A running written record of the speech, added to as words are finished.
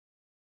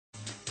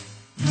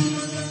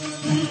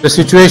The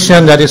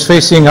situation that is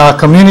facing our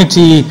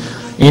community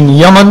in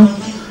Yemen.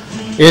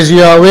 As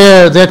you are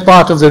aware, that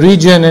part of the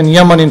region, and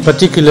Yemen in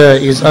particular,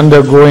 is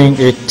undergoing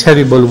a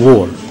terrible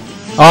war.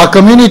 Our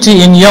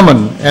community in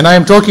Yemen, and I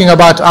am talking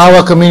about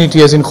our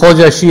community as in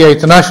Khoja Shia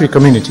International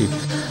community,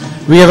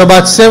 we have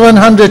about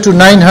 700 to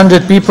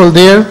 900 people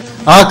there.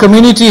 Our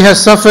community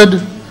has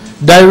suffered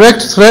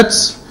direct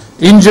threats,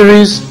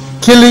 injuries,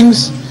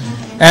 killings,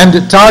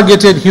 and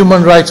targeted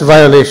human rights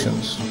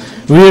violations.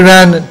 We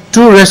ran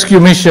 2 rescue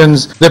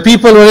missions. The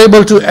people were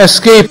able to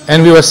escape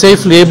and we were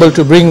safely able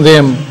to bring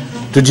them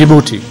to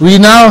Djibouti. We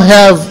now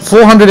have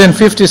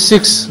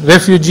 456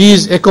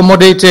 refugees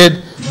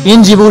accommodated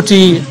in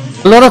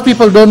Djibouti. A lot of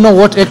people don't know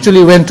what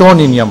actually went on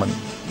in Yemen.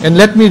 And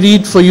let me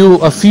read for you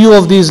a few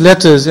of these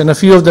letters and a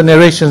few of the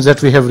narrations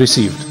that we have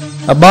received.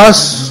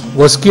 Abbas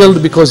was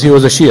killed because he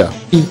was a Shia.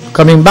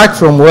 Coming back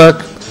from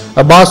work,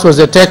 Abbas was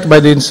attacked by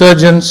the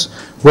insurgents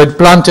who had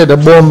planted a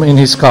bomb in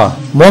his car.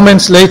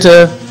 Moments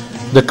later,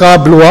 the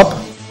car blew up.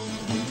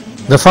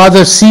 The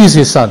father sees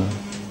his son,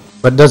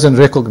 but doesn't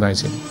recognize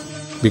him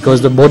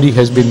because the body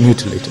has been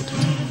mutilated.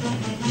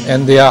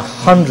 And there are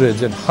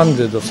hundreds and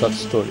hundreds of such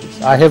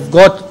stories. I have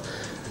got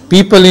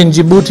people in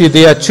Djibouti,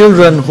 they are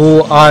children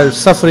who are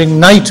suffering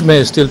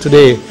nightmares till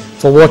today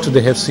for what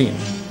they have seen.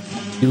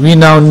 We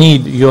now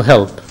need your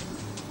help.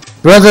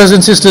 Brothers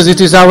and sisters,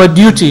 it is our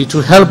duty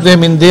to help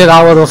them in their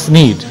hour of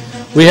need.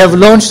 We have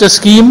launched a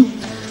scheme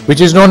which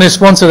is known as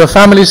Sponsor a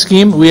Family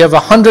Scheme. We have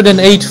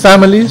 108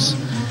 families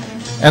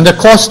and the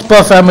cost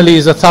per family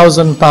is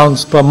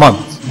 £1,000 per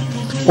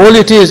month. All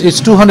it is,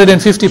 it's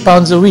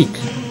 £250 a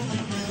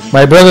week.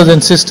 My brothers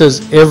and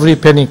sisters, every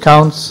penny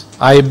counts.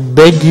 I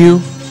beg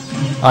you,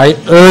 I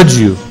urge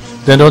you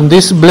that on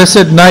this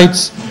blessed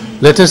nights,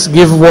 let us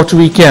give what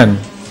we can.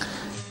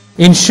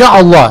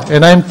 Insha'Allah,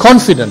 and I am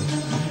confident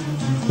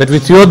that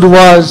with your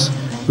du'as,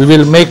 we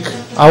will make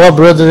our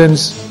brethren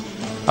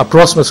a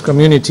prosperous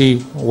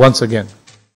community once again.